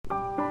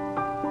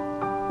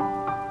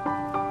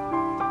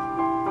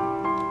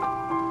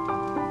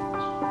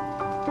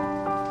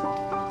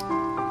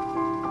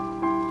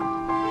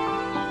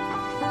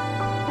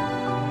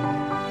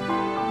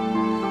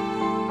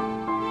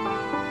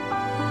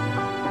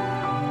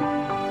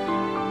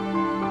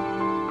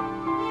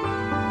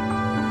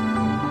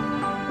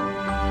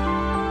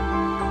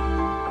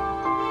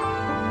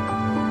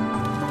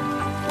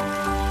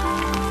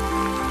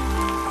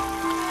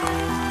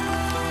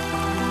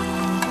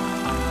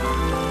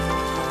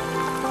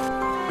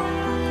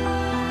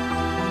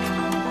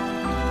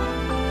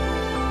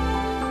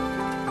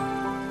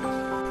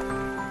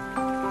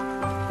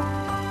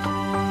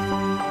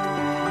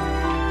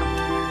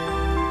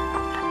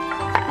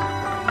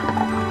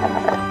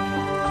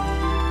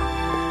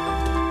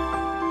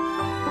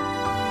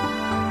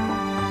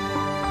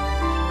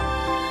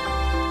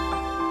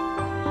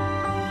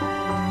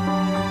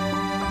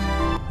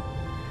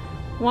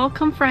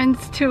Welcome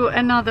friends to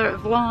another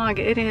vlog.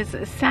 It is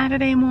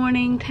Saturday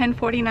morning,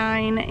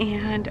 10:49,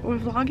 and we're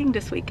vlogging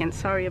this weekend.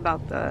 Sorry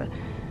about the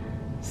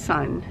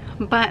sun,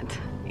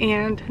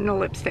 and no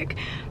lipstick,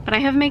 but I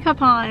have makeup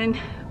on.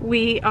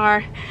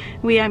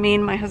 I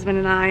mean my husband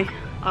and I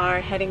are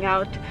heading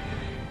out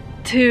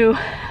to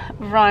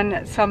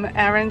run some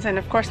errands, and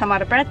of course I'm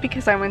out of breath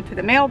because I went to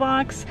the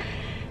mailbox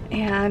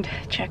and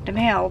checked the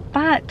mail,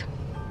 but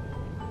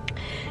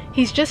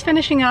he's just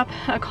finishing up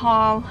a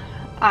call,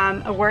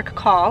 a work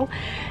call,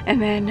 and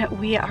then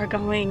we are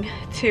going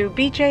to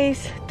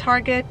BJ's,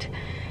 Target,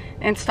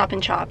 and Stop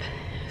and Shop.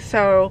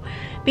 So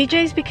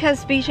BJ's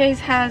because BJ's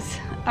has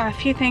a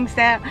few things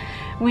that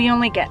we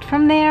only get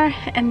from there,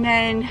 and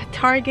then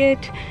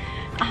Target,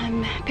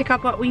 pick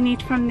up what we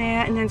need from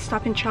there, and then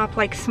Stop and Shop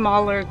like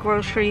smaller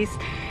groceries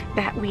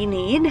that we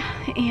need.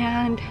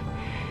 And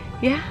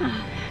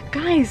yeah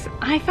guys,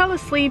 I fell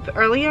asleep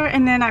earlier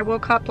and then I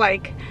woke up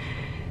like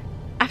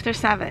after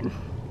 7,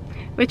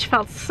 which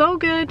felt so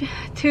good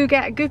to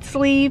get good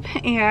sleep.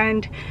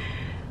 And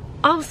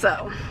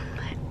also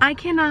I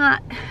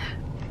cannot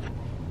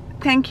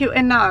thank you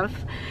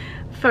enough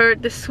for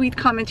the sweet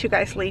comments you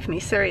guys leave me.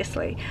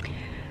 Seriously,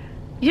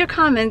 your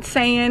comments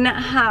saying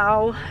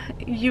how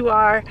you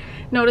are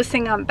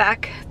noticing I'm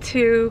back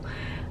to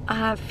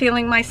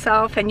feeling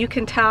myself, and you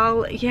can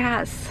tell.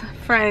 Yes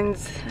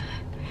friends,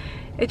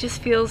 it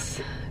just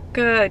feels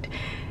good,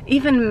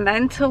 even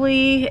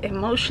mentally,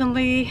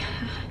 emotionally.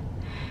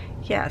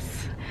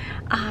 Yes,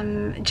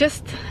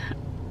 just,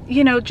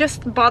 you know,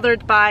 just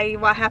bothered by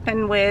what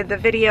happened with the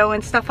video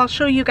and stuff. I'll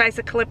show you guys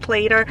a clip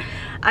later.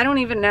 I don't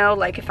even know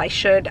like if I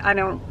should.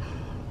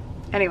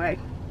 Anyway,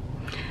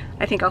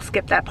 I think I'll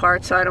skip that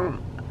part. So I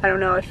don't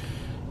know if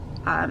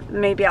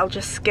maybe I'll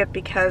just skip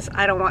because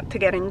I don't want to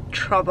get in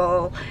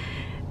trouble,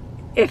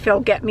 if it'll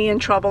get me in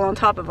trouble on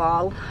top of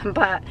all.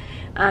 But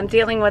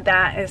dealing with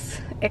that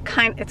is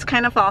it's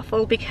kind of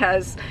awful,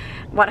 because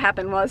what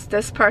happened was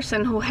this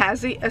person who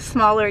has a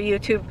smaller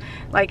YouTube,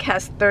 like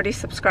has 30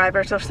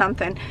 subscribers or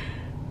something,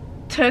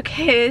 took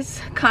his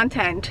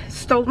content,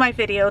 stole my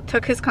video,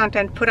 took his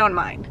content, put on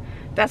mine.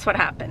 That's what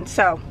happened.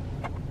 So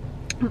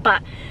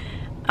but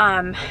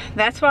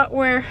that's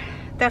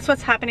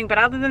what's happening. But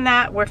other than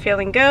that, we're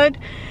feeling good.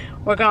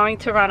 We're going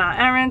to run our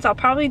errands. I'll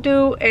probably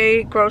do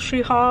a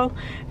grocery haul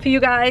for you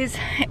guys,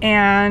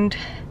 and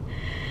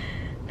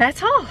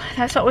that's all.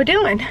 That's what we're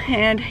doing.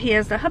 And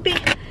here's the hubby.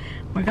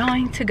 We're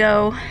going to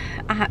go.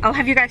 I'll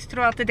have you guys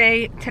throughout the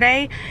day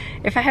today.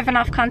 If I have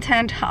enough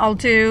content, I'll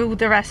do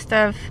the rest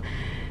of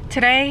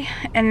today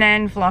and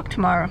then vlog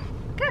tomorrow.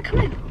 Yeah, come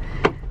in.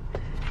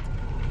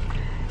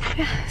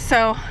 Yeah,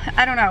 so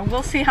I don't know.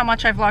 We'll see how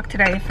much I vlog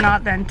today. If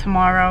not, then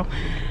tomorrow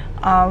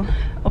I'll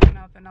open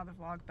up another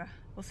vlog, but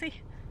we'll see.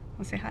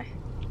 Wanna say hi?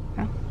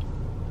 No?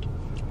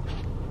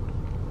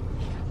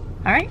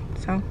 All right,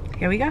 so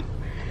here we go.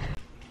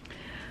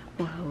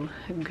 Well,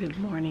 good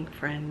morning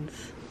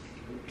friends.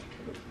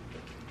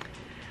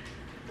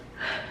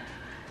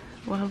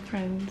 Well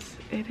friends,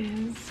 it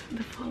is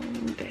the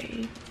following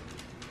day.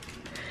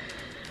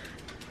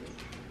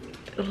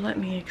 Let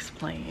me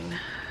explain.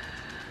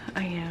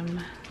 I am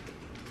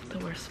the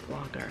worst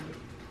vlogger.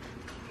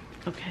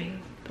 Okay,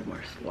 the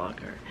worst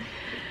vlogger.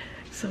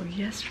 So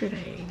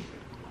yesterday,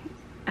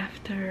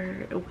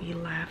 after we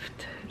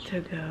left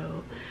to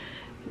go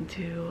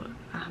do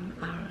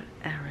our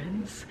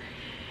errands,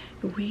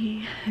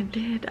 we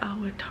did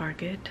our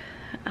Target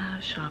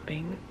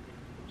shopping.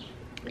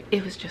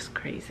 It was just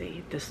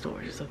crazy, the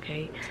stores.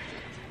 Okay,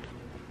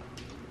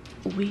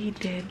 we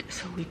did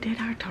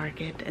our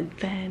Target, and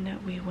then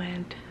we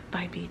went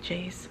by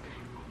BJ's.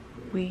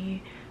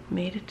 We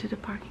made it to the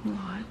parking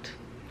lot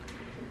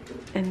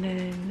and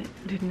then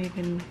didn't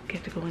even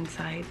get to go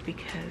inside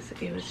because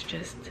it was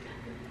just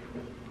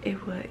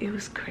it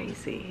was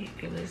crazy.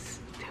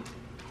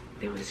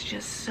 There was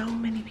just so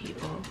many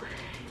people,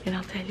 and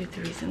I'll tell you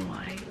the reason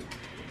why.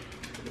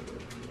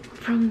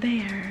 From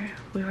there,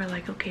 we were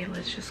like, okay,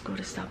 let's just go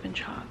to Stop and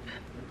Shop.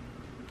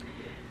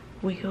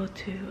 We go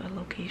to a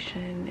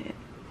location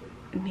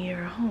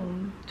near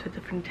home, to a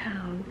different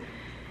town,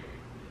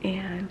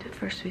 and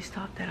first we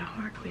stopped at a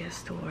hardware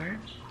store.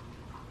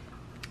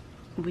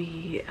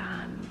 We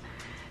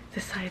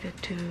decided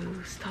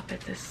to stop at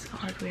this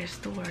hardware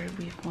store.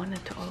 We've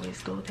wanted to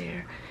always go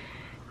there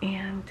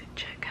and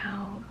check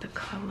out the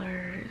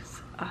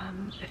colors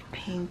of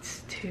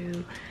paints,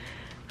 to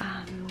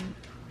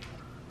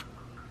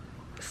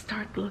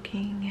start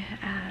looking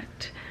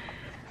at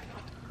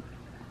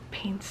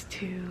paints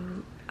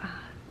to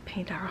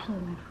paint our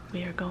home.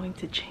 We are going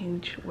to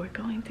change. We're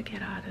going to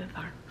get out of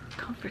our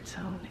comfort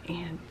zone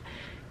and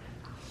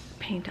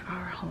paint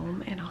our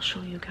home, and I'll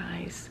show you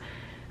guys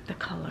the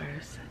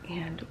colors.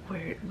 And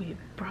we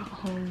brought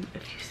home a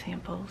few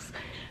samples.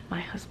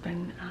 My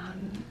husband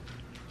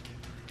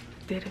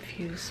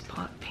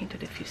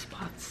painted a few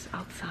spots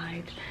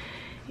outside,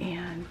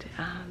 and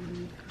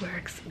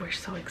we're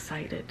so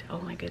excited. Oh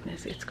my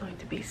goodness, it's going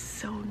to be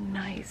so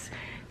nice,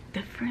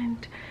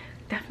 different,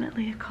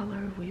 definitely a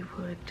color we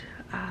would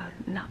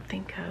not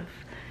think of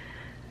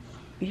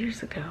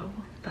years ago,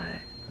 but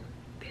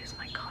there's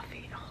my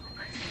coffee. Oh,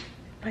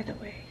 by the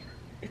way,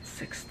 it's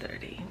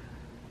 6:30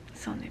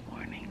 Sunday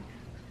morning,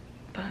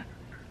 but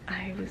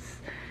I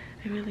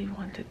really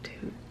wanted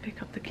to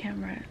pick up the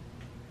camera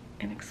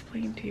and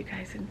explain to you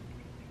guys and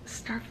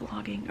start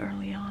vlogging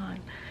early on.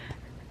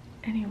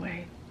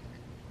 Anyway,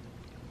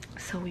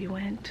 so we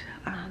went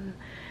to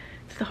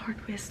the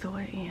hardware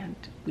store and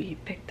we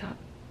picked up,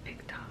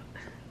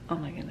 oh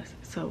my goodness.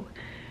 So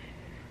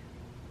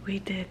we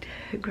did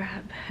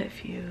grab a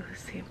few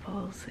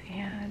samples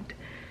and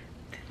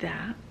did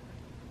that.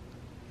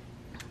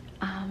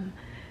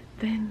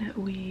 Then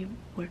we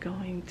were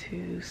going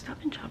to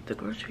Stop and Shop, the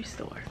grocery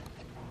store.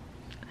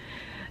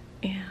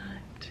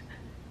 And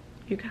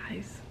you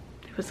guys,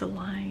 there was a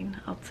line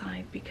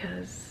outside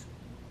because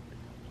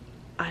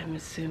I'm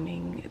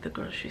assuming the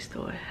grocery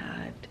store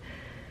had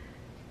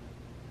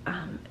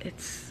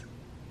its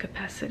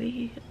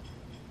capacity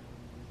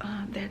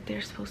that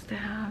they're supposed to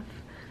have.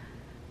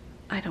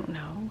 I don't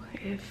know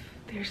if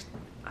there's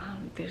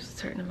a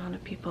certain amount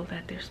of people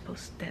that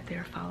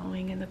they're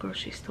following in the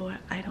grocery store.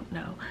 I don't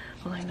know.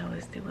 All I know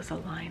is there was a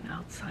line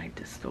outside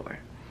the store.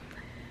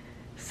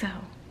 So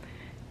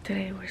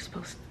today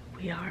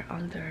we are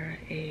under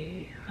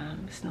a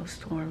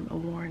snowstorm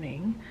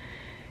warning.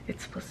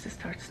 It's supposed to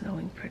start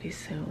snowing pretty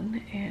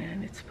soon,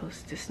 and it's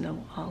supposed to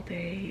snow all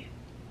day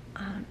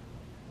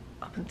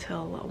up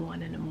until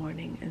 1 in the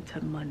morning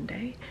until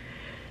Monday.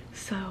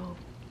 So,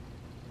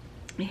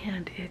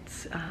 and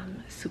it's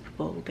Super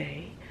Bowl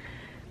day,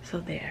 so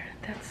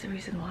that's the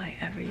reason why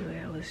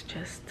everywhere was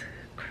just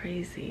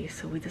crazy.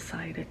 So we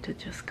decided to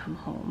just come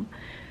home.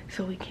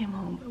 So we came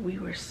home, we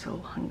were so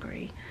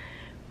hungry,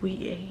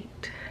 we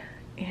ate,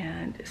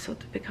 and so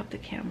to pick up the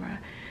camera,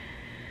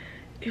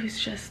 it was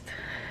just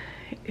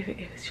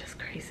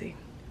crazy.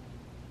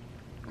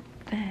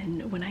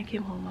 Then when I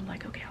came home, I'm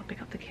like, okay, I'll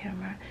pick up the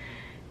camera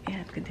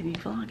and continue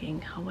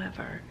vlogging.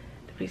 However,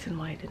 the reason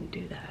why I didn't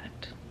do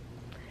that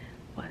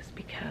was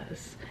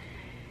because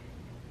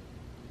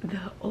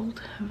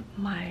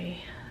my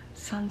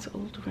son's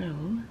old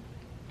room,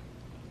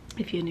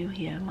 if you're new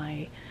here,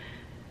 my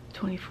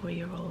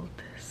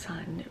 24-year-old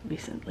son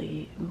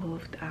recently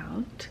moved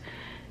out,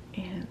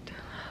 and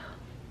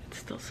it's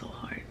still so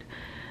hard.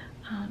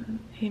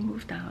 He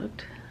moved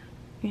out,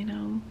 you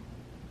know,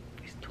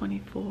 he's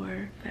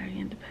 24, very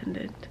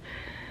independent.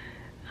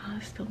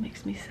 Still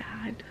makes me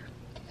sad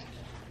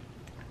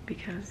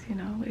because, you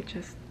know,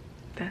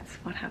 that's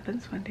what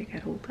happens when they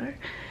get older.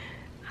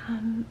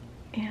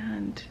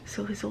 And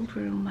so his old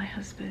room, my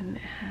husband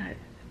had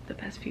the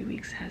past few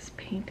weeks has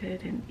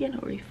painted and, you know,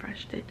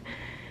 refreshed it.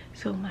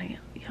 So my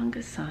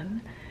youngest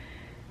son,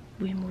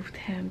 we moved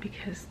him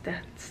because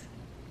that's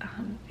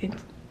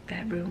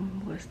that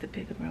room was the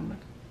bigger room,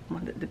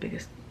 the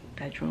biggest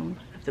bedroom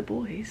of the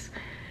boys.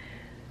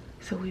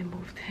 So we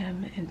moved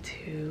him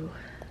into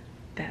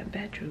that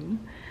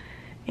bedroom,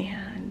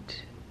 and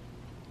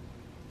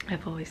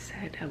I've always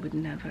said I would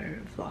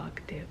never vlog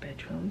their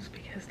bedrooms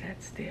because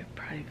that's their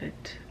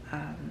private,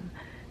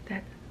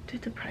 that due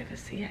to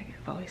privacy,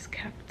 I've always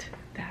kept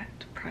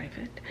that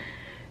private.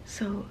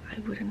 So I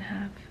wouldn't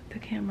have the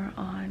camera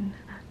on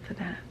for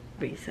that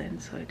reason,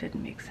 so it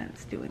didn't make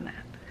sense doing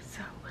that.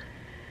 So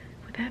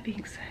with that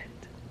being said,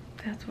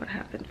 that's what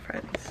happened,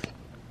 friends.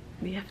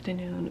 The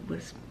afternoon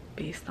was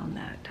based on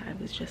that.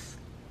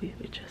 We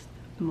were just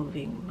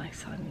moving my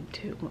son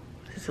into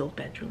his old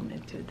bedroom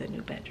into the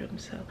new bedroom.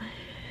 So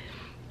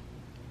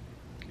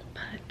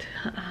but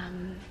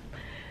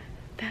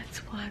that's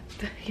what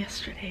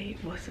yesterday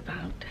was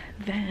about.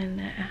 Then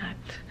at,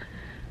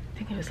 I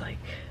think it was like,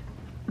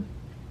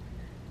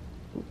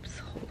 oops,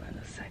 hold on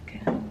a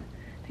second,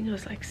 I think it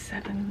was like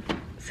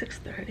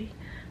 6:30,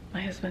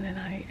 my husband and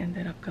I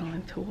ended up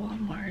going to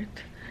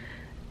Walmart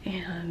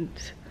and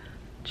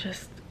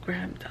just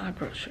grabbed our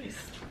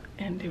groceries,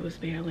 and there was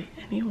barely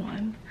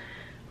anyone,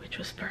 which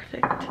was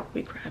perfect.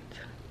 We grabbed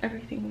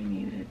everything we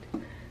needed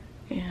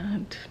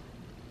and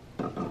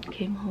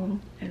came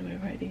home, and we're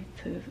ready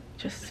to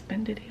just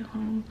spend it at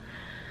home,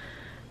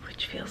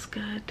 which feels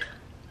good.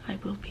 I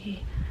will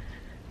be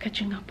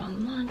catching up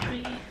on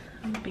laundry,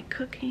 I will be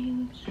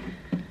cooking,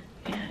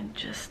 and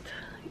just,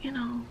 you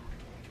know,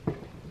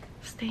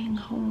 staying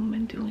home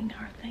and doing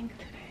our thing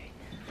today.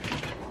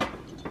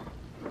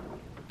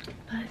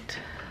 But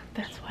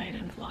that's why I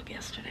didn't vlog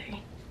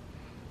yesterday.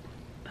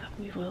 But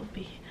we will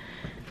be,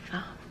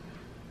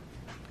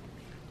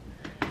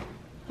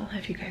 I'll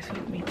have you guys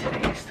with me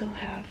today. I still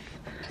have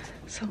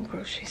some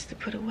groceries to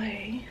put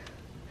away,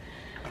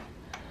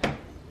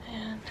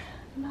 and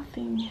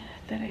nothing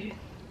that I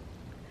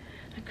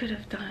could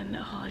have done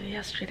all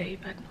yesterday,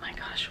 but my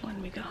gosh,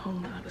 when we got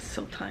home I was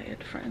so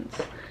tired, friends.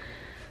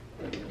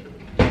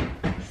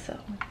 So,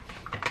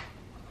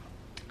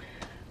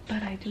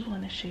 but I do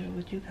want to share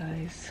with you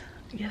guys,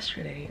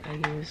 yesterday I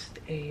used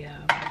a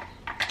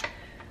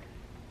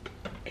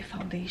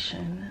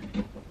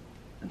foundation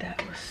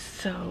that was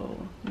so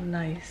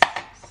nice,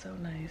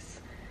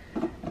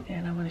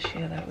 and I want to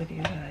share that with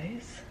you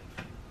guys.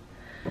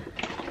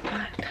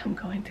 But I'm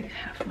going to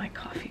have my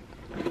coffee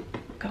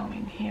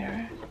going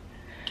here.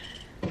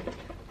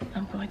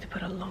 I'm going to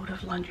put a load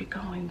of laundry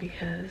going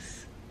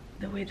because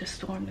the way the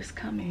storm is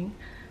coming,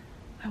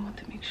 I want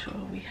to make sure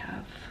we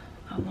have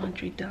our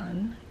laundry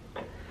done.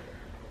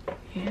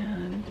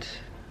 And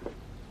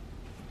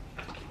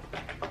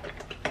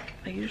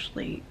I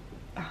usually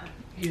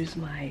use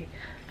my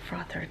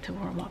frother to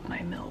warm up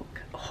my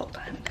milk. Hold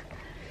on.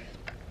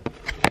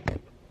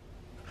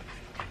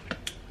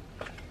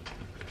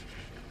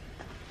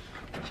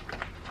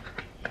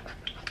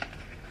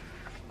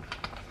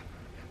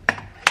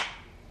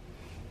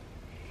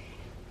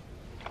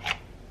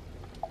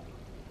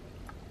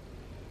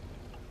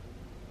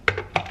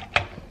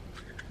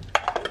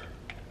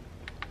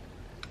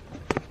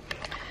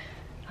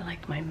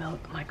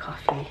 My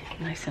coffee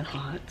nice and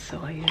hot,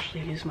 so I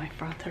usually use my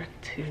frother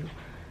to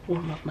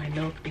warm up my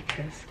milk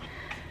because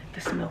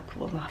this milk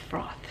will not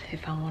froth.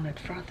 If I wanted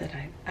frothed,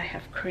 I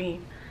have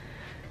cream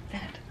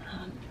that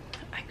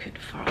I could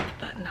froth,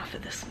 but not for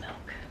this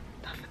milk,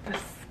 not for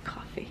this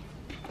coffee.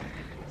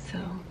 So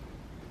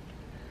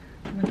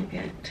I'm gonna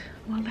get,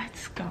 while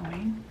that's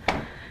going,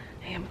 I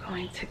am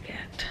going to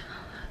get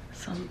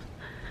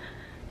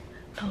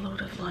a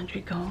load of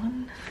laundry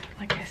going,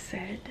 like I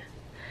said.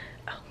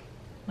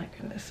 My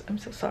goodness, I'm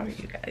so sorry,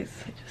 you guys.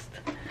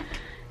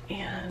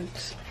 And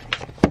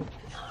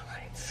all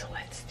right, so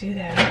let's do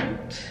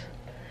that.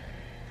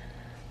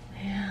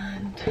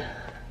 And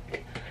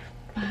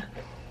but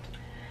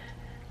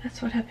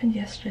that's what happened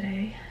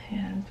yesterday.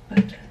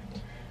 But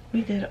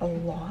we did a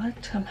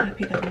lot. I'm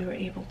happy that we were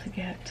able to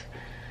get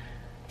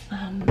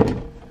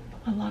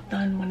a lot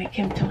done when it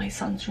came to my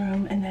son's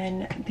room, and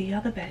then the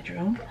other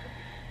bedroom.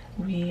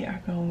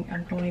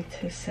 I'm going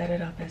to set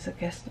it up as a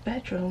guest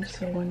bedroom,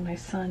 so when my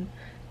son,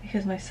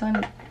 because my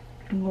son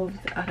moved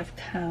out of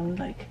town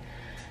like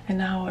an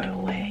hour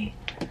away,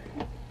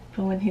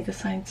 but when he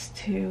decides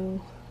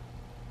to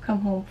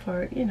come home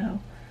for, you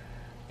know,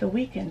 the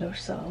weekend or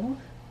so,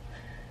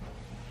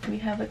 we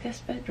have a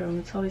guest bedroom.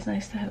 It's always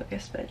nice to have a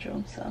guest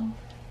bedroom, so.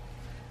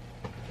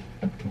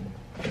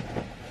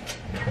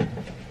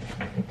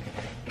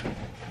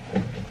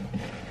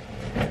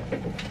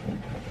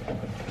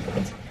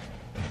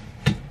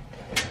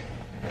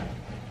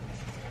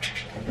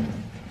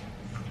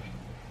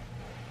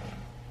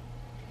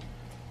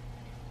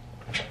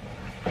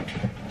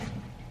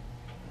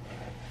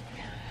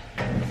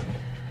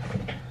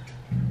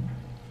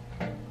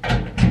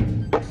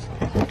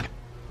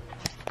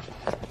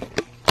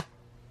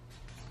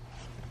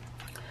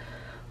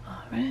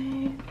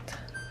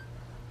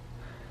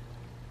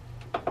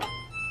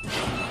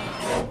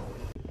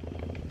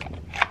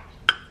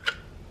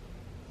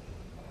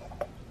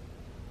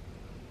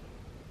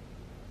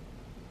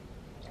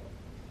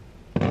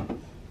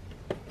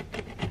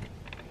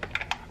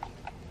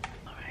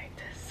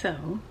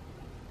 So,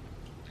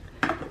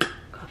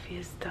 coffee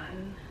is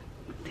done.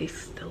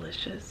 Tastes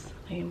delicious.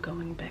 I am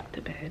going back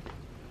to bed,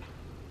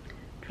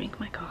 drink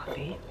my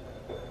coffee,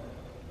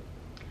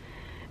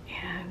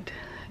 and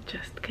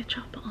just catch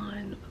up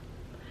on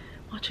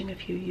watching a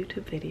few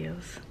YouTube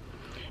videos.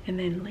 And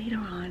then later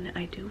on,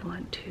 I do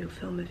want to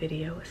film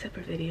a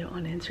separate video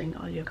on answering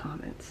all your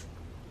comments.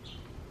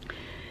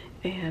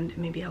 And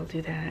maybe I'll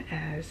do that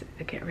as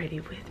a get ready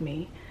with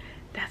me.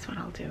 That's what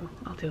I'll do.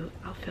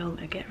 I'll film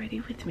a get ready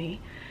with me,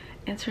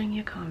 answering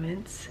your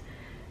comments,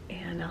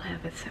 and I'll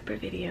have a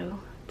separate video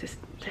just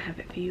to have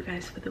it for you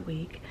guys for the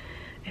week.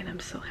 And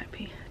I'm so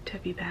happy to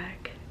be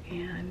back,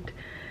 and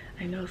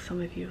I know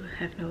some of you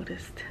have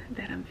noticed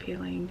that I'm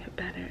feeling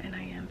better, and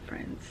I am,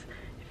 friends.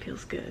 It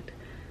feels good.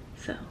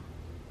 So,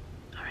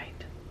 all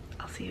right,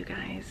 I'll see you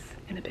guys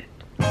in a bit.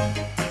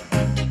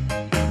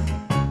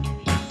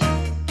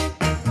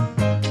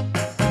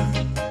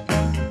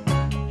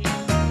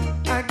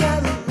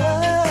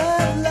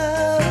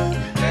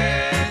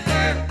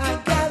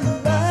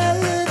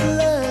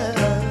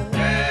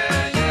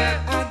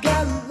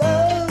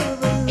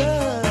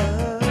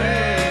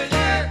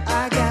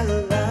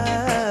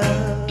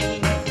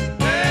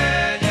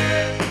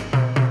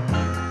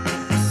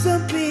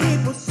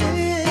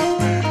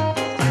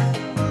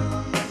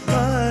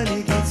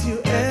 Money gets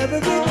you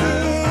everything.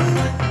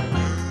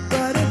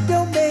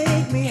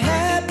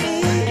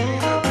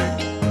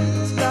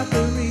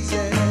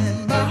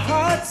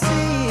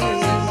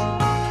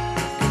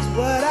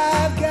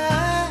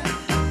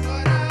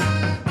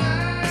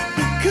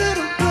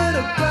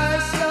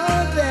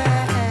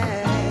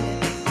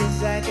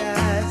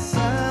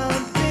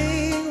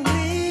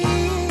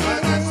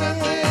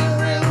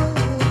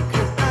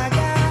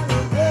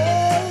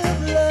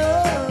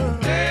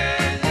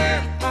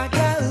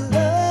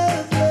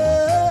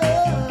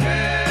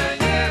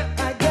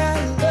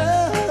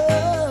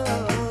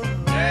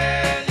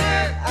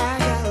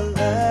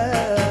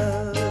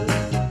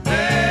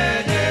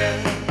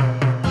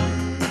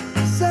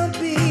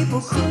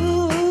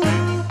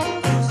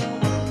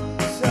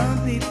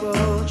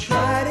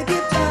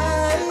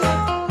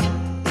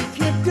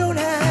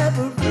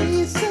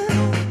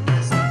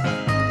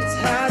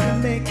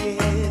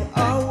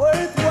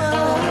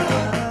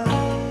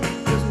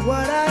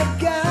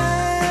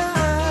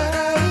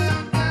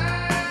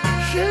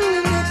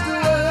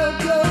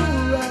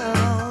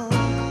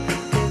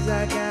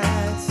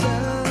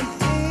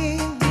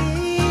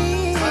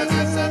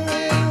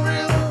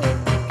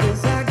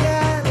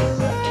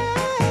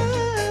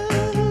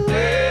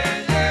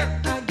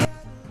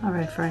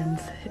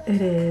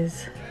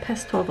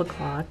 past 12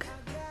 o'clock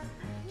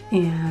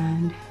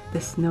and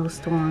the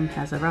snowstorm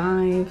has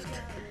arrived.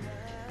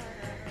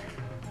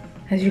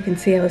 As you can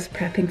see, I was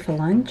prepping for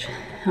lunch.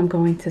 I'm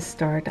going to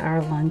start our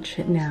lunch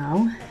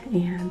now,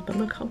 but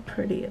look how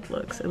pretty it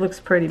looks. It looks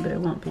pretty, but it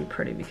won't be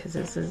pretty because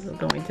this is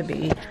going to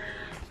be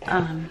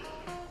a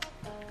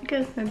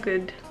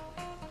good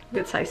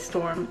sized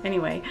storm.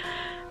 Anyway,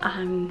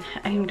 I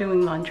am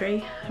doing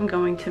laundry. I'm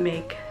going to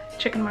make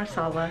chicken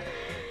marsala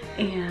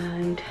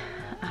and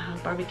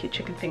barbecue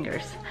chicken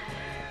fingers.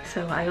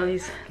 So I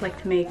always like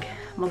to make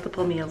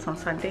multiple meals on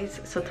Sundays,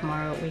 so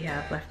tomorrow we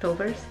have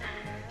leftovers.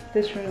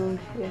 This room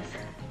is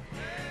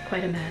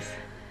quite a mess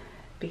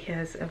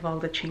because of all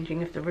the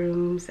changing of the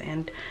rooms,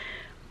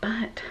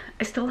 but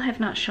I still have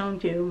not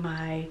shown you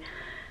my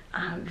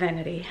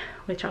vanity,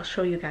 which I'll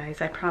show you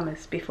guys, I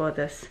promise, before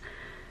this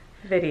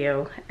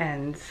video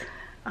ends.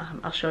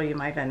 I'll show you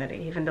my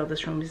vanity, even though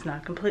this room is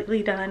not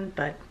completely done,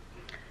 but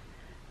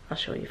I'll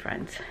show you,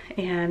 friends.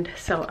 And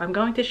so I'm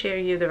going to share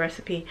you the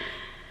recipe.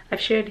 I've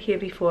shared here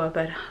before,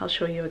 but I'll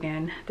show you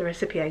again the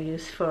recipe I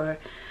use for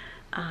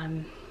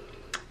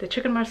the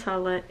chicken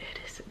marsala. It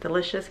is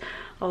delicious,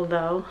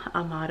 although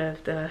I'm out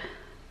of the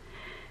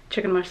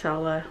chicken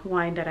marsala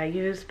wine that I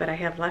use, but I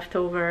have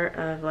leftover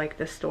of like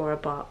the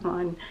store-bought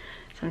one,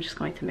 so I'm just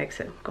going to mix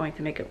it, going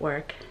to make it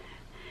work.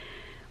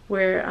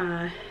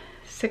 We're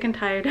sick and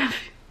tired of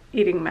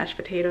eating mashed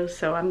potatoes,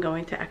 so I'm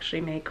going to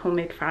actually make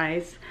homemade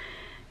fries.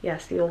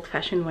 Yes, the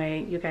old-fashioned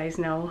way. You guys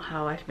know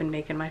how I've been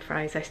making my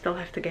fries. I still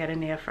have to get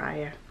an air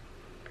fryer.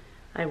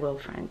 I will,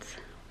 friends.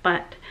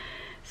 But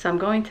so I'm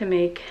going to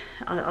make,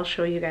 I'll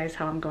show you guys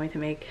how I'm going to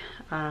make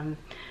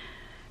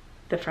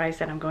the fries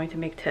that I'm going to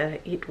make to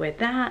eat with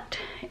that.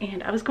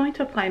 And I was going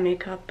to apply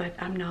makeup, but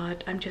I'm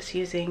not. I'm just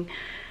using,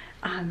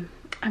 I'm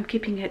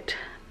keeping it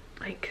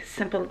like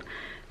simple.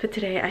 For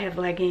today I have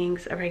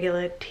leggings, a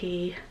regular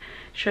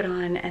t-shirt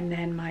on, and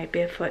then my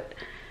Barefoot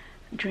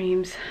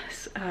Dreams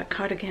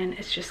cardigan.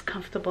 Is just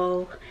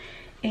comfortable.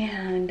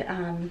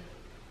 And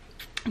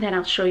then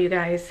I'll show you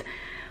guys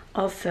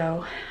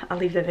also, I'll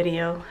leave the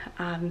video,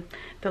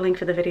 the link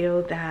for the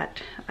video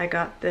that I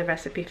got the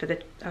recipe for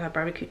the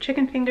barbecue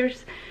chicken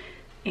fingers.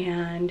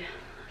 And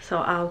so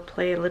I'll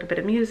play a little bit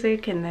of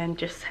music and then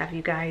just have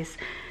you guys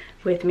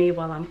with me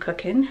while I'm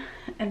cooking.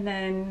 And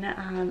then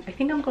I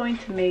think I'm going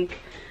to make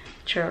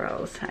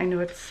churros. I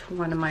know it's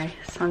one of my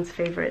son's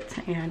favorites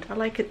and I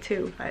like it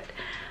too, but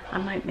I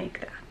might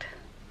make that.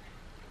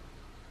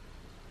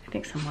 I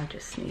think someone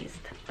just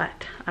sneezed,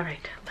 but all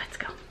right, let's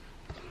go.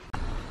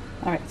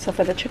 All right, so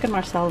for the chicken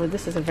marsala,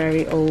 this is a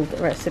very old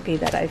recipe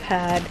that I've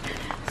had,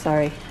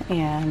 sorry,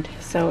 and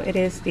so it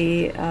is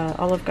the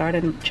Olive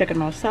Garden chicken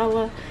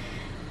marsala,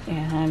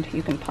 and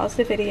you can pause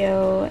the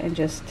video and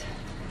just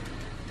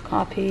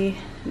copy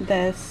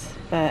this,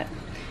 but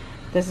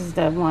this is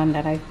the one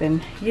that I've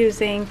been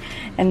using.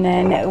 And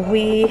then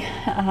we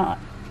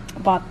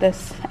bought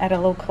this at a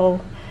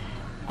local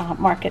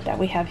market that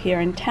we have here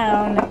in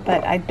town,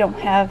 but I don't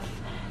have,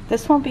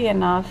 this won't be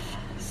enough,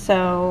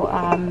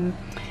 so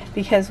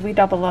because we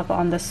double up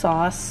on the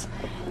sauce,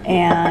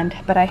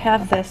 but I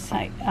have this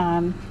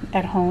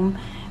at home.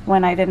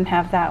 When I didn't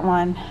have that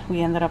one,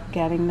 we ended up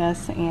getting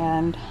this,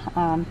 and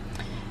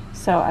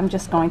so I'm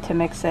just going to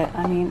mix it.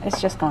 I mean,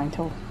 it's just going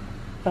to,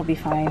 it'll be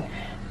fine,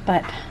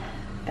 but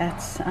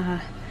that's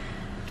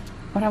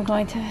what I'm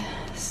going to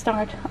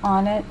start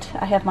on it.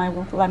 I have my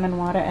lemon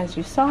water, as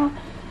you saw,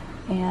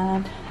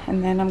 and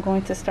then I'm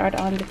going to start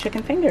on the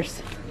chicken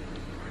fingers.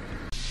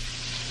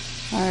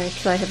 Alright,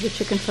 so I have the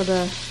chicken for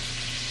the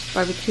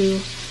barbecue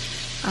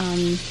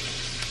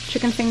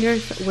chicken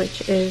fingers,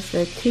 which is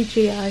the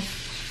TGI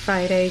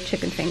Friday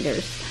chicken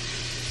fingers.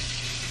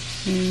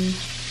 And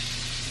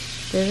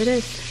there it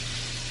is.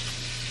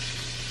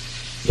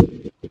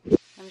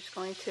 I'm just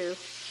going to,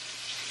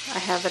 I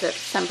have it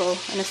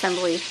an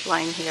assembly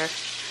line here.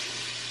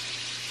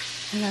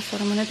 And that's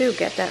what I'm going to do,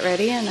 get that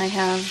ready, and I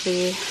have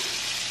the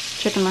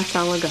chicken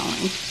masala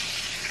going.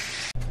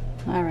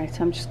 Alright,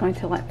 so I'm just going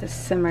to let this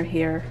simmer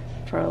here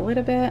for a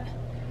little bit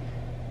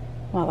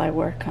while I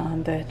work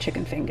on the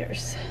chicken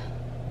fingers.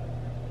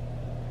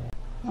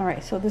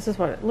 Alright, so this is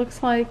what it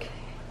looks like.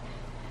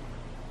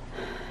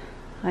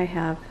 I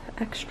have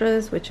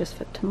extras, which is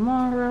for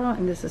tomorrow,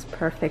 and this is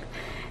perfect.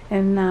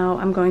 And now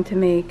I'm going to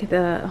make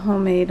the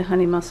homemade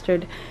honey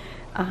mustard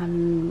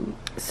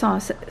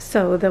sauce.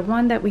 So the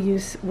one that we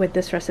use with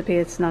this recipe,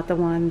 it's not the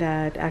one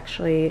that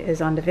actually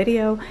is on the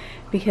video,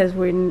 because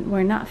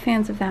we're not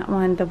fans of that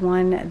one. The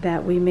one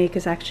that we make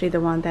is actually the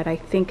one that I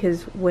think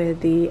is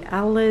with the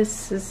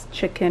Alice's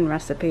chicken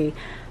recipe,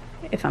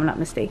 if I'm not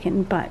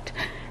mistaken. But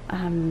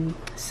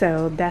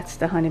so that's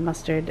the honey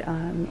mustard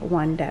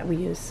one that we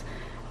use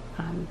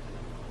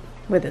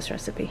with this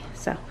recipe.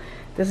 So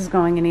this is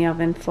going in the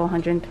oven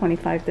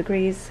 425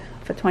 degrees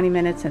for 20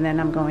 minutes, and then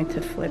I'm going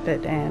to flip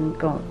it and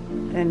go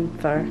in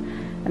for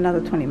another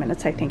 20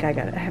 minutes. I think I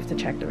have to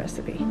check the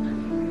recipe.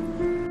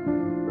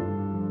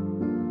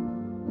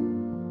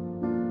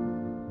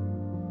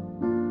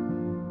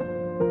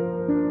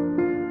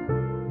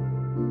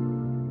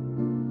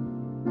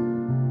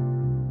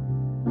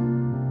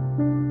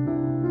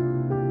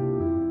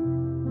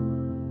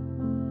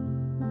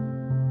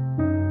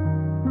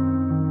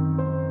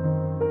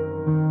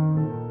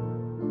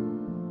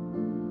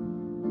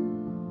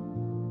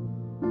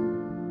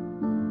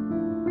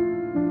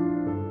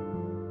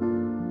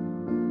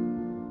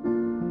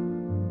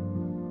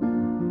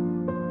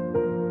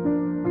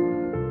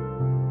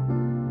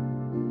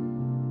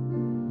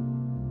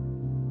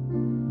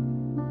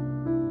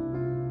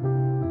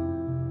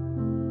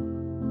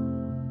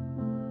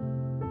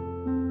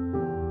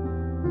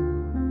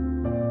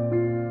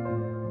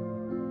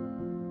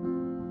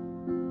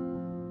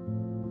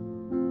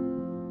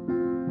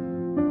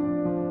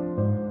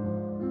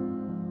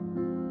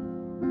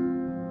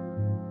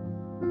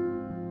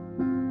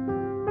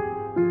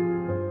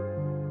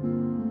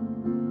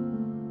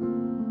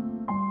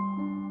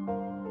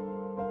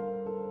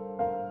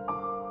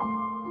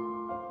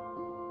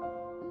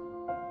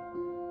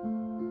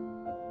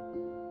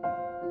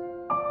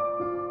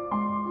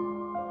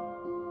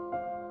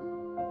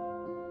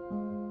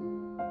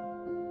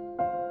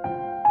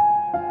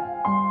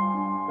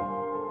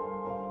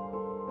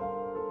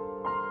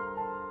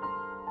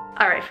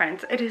 All right,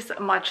 friends, it is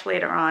much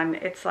later on.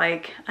 It's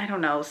like, I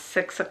don't know,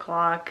 6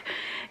 o'clock,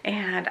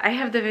 and I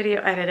have the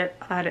video edited,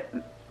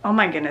 oh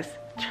my goodness,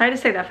 try to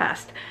say that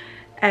fast,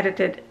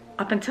 edited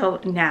up until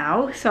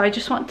now. So I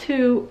just want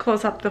to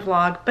close up the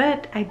vlog,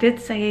 but I did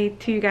say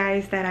to you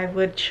guys that I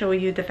would show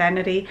you the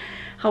vanity.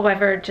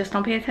 However, just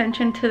don't pay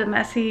attention to the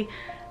messy.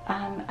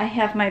 I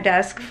have my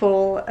desk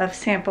full of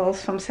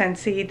samples from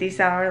Scentsy. These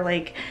are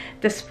like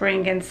the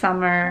spring and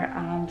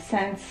summer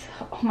scents.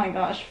 Oh my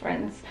gosh,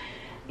 friends.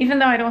 Even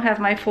though I don't have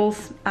my full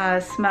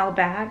smell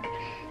bag,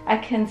 I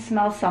can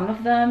smell some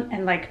of them,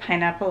 and like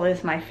pineapple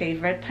is my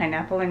favorite,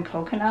 pineapple and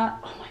coconut.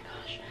 Oh my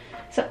gosh.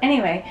 So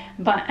anyway,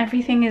 but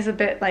everything is a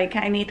bit like,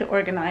 I need to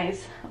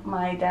organize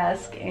my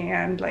desk,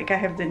 and like I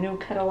have the new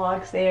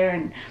catalogs there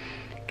and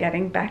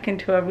getting back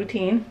into a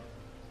routine.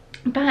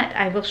 But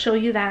I will show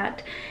you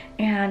that.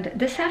 And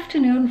this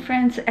afternoon,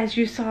 friends, as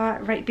you saw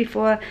right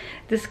before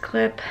this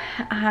clip,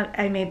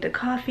 I made the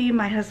coffee.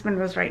 My husband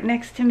was right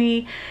next to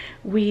me.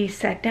 We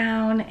sat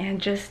down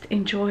and just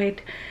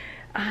enjoyed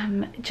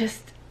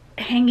just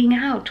hanging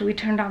out. We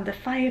turned on the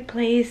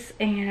fireplace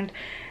and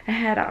I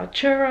had our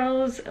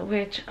churros,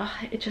 which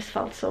it just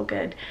felt so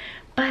good.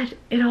 But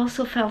it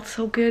also felt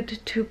so good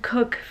to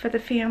cook for the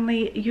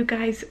family. You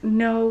guys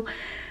know,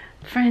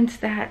 friends,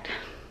 that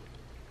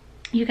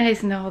you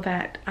guys know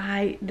that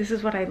this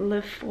is what I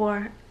live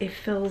for. It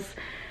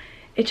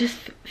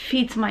just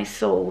feeds my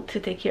soul to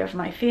take care of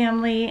my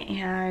family,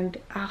 and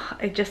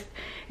it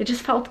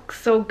just felt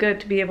so good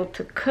to be able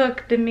to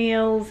cook the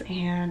meals,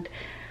 and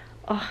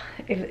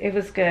it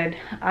was good.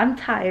 I'm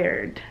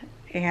tired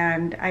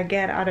and I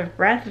get out of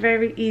breath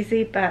very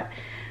easy, but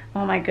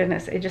oh my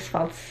goodness, it just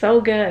felt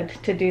so good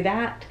to do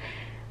that.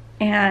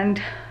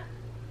 And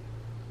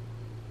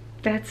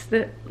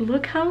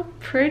look how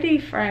pretty,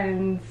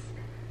 friends.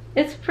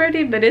 It's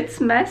pretty, but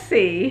it's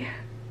messy.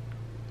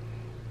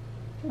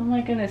 Oh my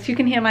goodness, you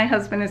can hear my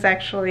husband is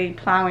actually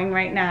plowing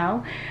right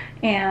now.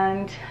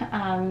 And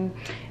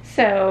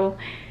so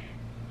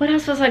what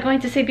else was I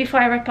going to say before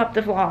I wrap up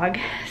the vlog?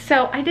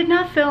 So I did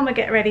not film a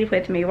get ready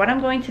with me. What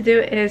I'm going to do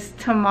is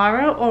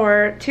tomorrow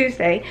or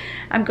Tuesday,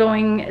 I'm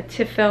going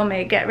to film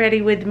a get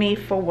ready with me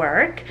for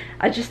work.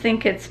 I just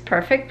think it's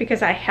perfect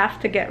because I have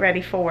to get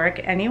ready for work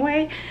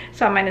anyway.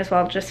 So I might as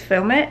well just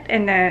film it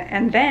and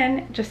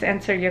then just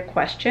answer your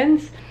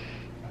questions.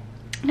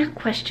 Not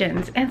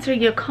questions, answer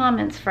your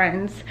comments,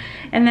 friends.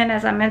 And then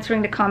as I'm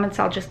answering the comments,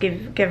 I'll just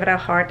give it a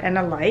heart and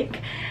a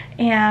like.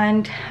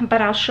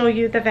 But I'll show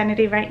you the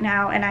vanity right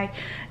now, and I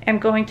am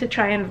going to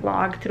try and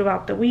vlog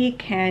throughout the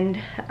week.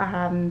 And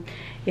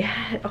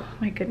yeah, oh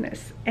my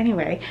goodness.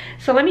 Anyway,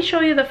 so let me show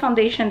you the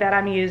foundation that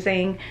I'm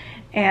using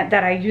and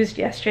that I used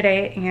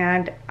yesterday,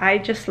 and I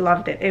just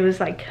loved it. It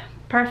was like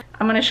perfect.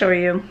 I'm gonna show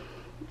you.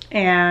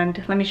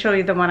 And let me show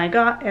you the one I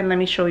got, and let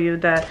me show you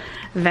the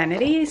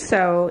vanity.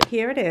 So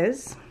here it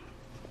is.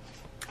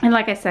 And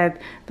like I said,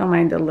 don't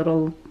mind the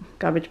little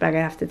garbage bag.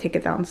 I have to take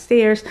it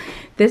downstairs.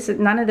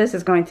 None of this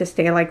is going to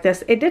stay like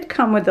this. It did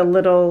come with a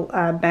little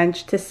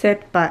bench to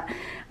sit, but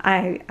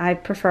I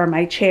prefer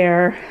my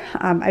chair.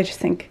 I just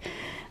think,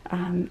 I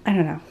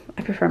don't know,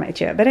 I prefer my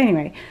chair. But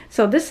anyway,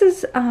 so this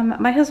is,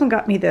 my husband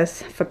got me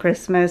this for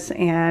Christmas,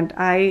 and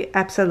I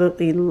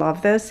absolutely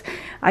love this.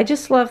 I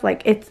just love,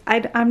 like,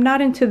 I'm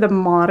not into the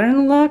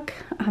modern look.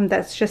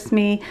 That's just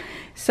me.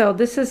 So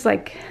this is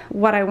like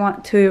what I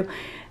want to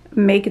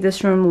make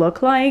this room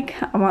look like.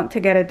 I want to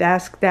get a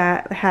desk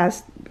that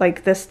has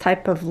like this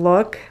type of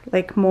look,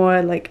 like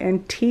more like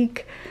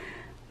antique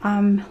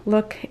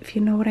look, if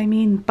you know what I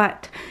mean.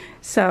 But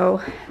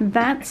so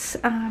that's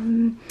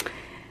my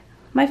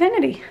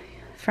vanity,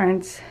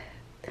 friends.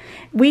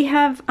 We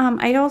have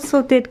I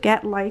also did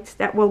get lights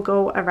that will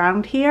go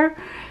around here,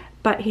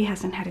 but he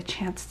hasn't had a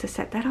chance to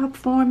set that up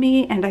for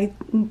me, and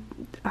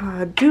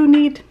I do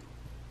need,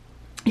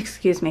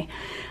 excuse me,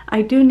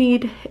 I do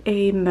need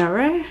a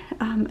mirror,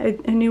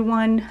 a new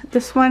one.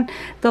 This one,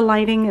 the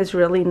lighting is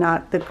really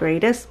not the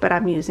greatest, but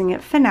I'm using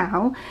it for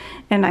now.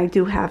 And I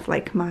do have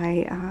like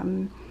my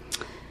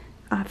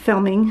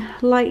filming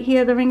light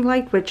here, the ring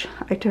light, which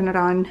I turn it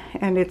on,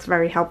 and it's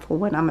very helpful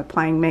when I'm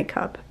applying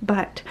makeup.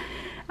 But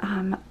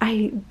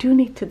I do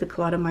need to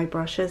declutter my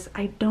brushes.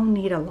 I don't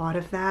need a lot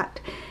of that.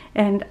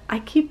 And I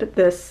keep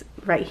this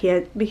right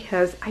here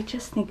because I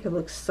just think it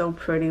looks so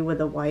pretty with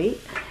the white.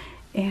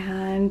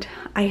 And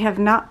I have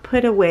not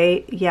put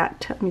away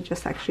yet. Let me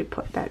just actually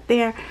put that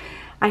there.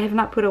 I have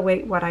not put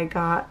away what I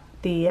got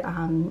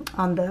on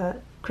the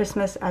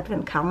Christmas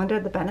Advent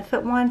calendar, the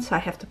benefit one. So I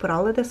have to put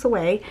all of this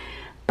away.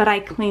 But I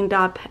cleaned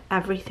up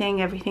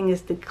everything. Everything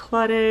is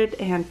decluttered.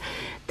 And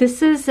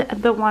this is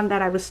the one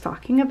that I was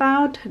talking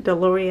about, the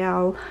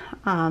L'Oreal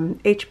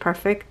Age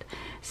Perfect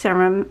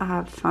Serum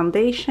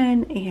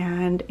Foundation.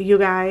 And you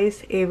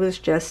guys, it was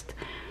just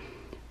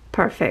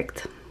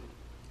perfect.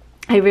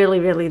 I really,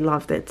 really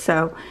loved it.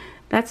 So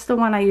that's the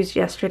one I used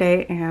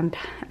yesterday, and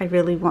I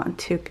really want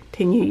to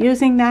continue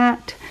using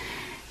that.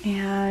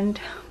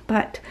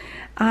 But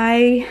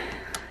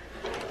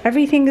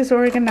everything is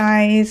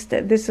organized.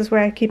 This is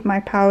where I keep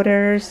my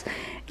powders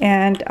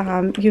And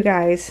you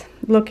guys,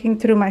 looking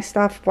through my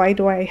stuff, why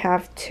do I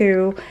have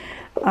two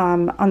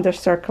under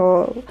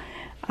circle,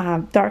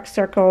 dark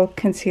circle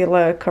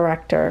concealer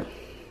corrector?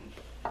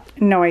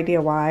 No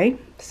idea why,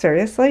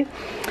 seriously.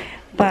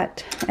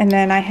 But, and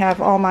then I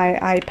have all my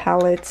eye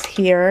palettes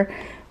here,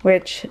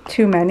 which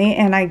too many,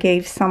 and I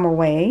gave some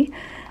away.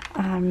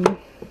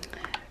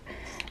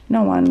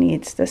 No one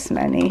needs this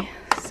many,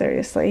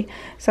 seriously.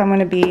 So I'm going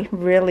to be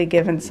really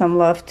giving some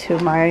love to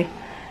my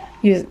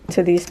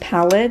to these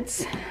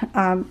palettes.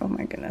 Oh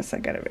my goodness, I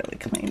gotta really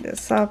clean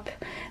this up.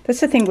 That's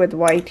the thing with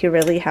white, you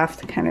really have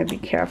to kind of be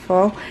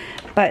careful.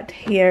 But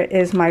here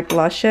is my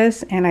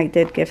blushes, and I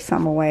did give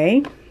some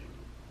away,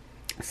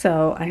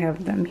 so I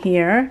have them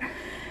here.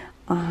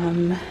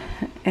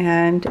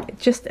 And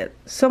just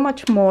so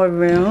much more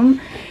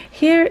room.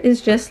 Here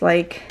is just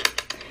like,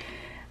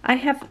 I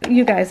have,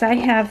 you guys, I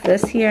have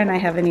this here and I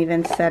haven't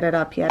even set it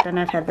up yet, and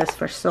I've had this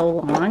for so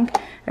long.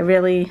 I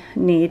really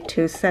need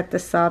to set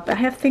this up. I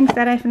have things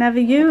that I've never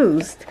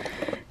used.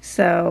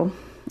 So,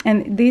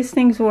 and these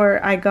things were,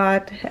 I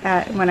got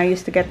at, when I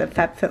used to get the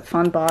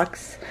FabFitFun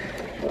box.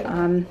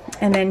 And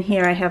then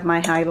here I have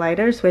my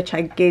highlighters, which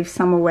I gave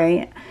some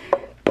away,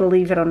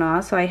 believe it or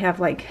not. So I have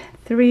like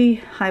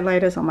 3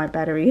 highlighters. On my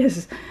battery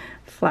is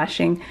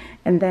flashing.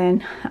 And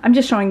then I'm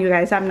just showing you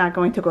guys, I'm not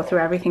going to go through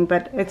everything,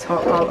 but it's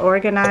all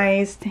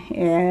organized,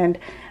 and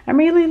I'm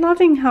really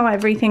loving how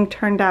everything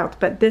turned out.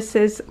 But this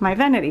is my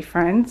vanity,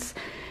 friends.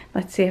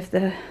 Let's see if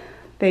there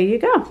you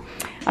go.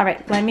 All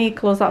right, let me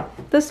close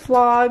up this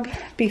vlog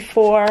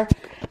before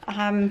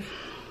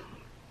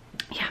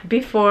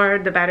before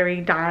the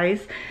battery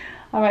dies.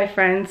 All right,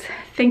 friends,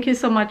 thank you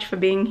so much for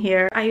being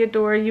here. I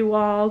adore you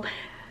all.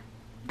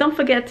 Don't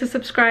forget to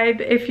subscribe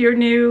if you're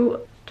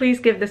new. Please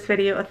give this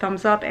video a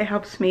thumbs up. It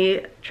helps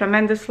me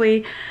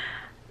tremendously.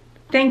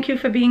 Thank you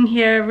for being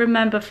here.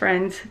 Remember,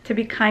 friends, to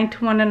be kind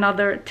to one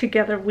another.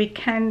 Together we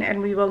can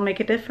and we will make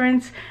a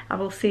difference. I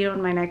will see you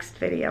on my next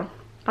video.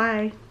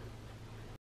 Bye.